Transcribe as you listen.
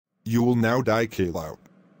You will now die, Caillout.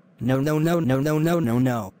 No, no, no, no, no, no, no,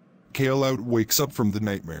 no. Caillout wakes up from the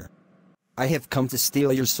nightmare. I have come to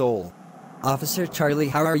steal your soul. Officer Charlie,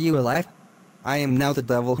 how are you alive? I am now the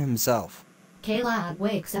devil himself. Caillout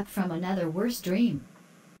wakes up from another worse dream.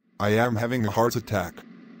 I am having a heart attack.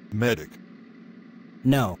 Medic.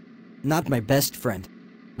 No, not my best friend,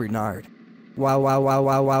 Bernard. Wow, wow, wow,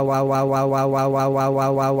 wow, wow, wow, wow, wow, wow, wow, wow, wow,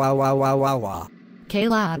 wow, wow, wow, wow, wow, wow, wow.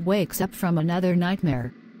 Caillout wakes up from another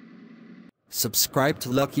nightmare. Subscribe to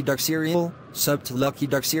Lucky Duck Cereal, sub to Lucky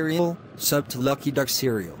Duck Cereal, sub to Lucky Duck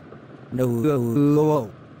Cereal.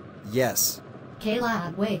 No, yes.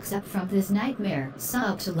 Caillout wakes up from this nightmare.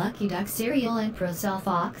 Sub to Lucky Duck Cereal and Procel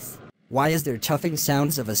Fox. Why is there chuffing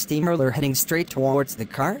sounds of a steamroller heading straight towards the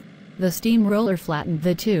car? The steamroller flattened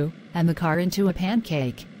the two, and the car into a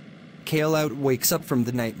pancake. Caillout wakes up from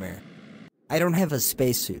the nightmare. I don't have a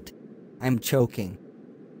spacesuit. I'm choking.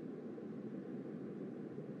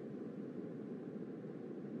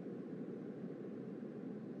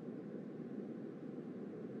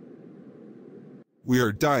 We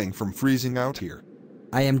are dying from freezing out here.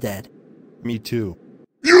 I am dead. Me too.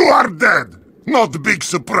 You are dead! Not a big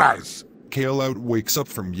surprise! Caillout wakes up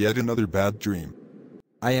from yet another bad dream.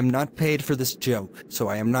 I am not paid for this joke, so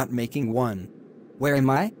I am not making one. Where am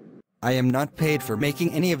I? I am not paid for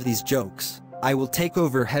making any of these jokes. I will take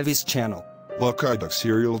over Heavy's channel. Lucky Duck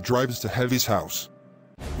Cereal drives to Heavy's house.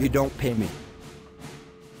 You don't pay me.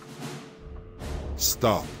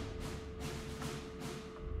 Stop.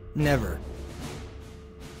 Never.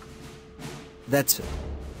 That's it.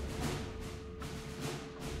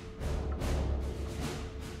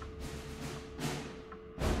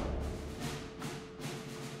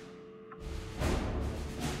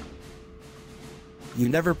 You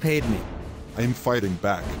never paid me. I am fighting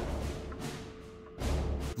back.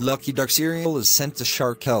 Lucky Duck Cereal is sent to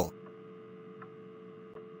Shark Hell.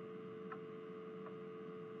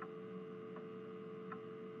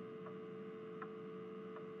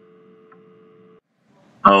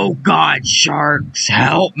 Oh God, sharks,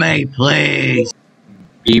 help me, please!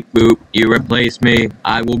 Beep boop, you replace me,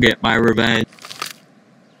 I will get my revenge.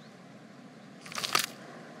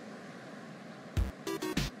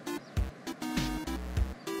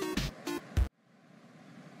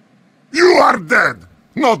 You are dead!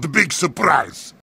 Not a big surprise!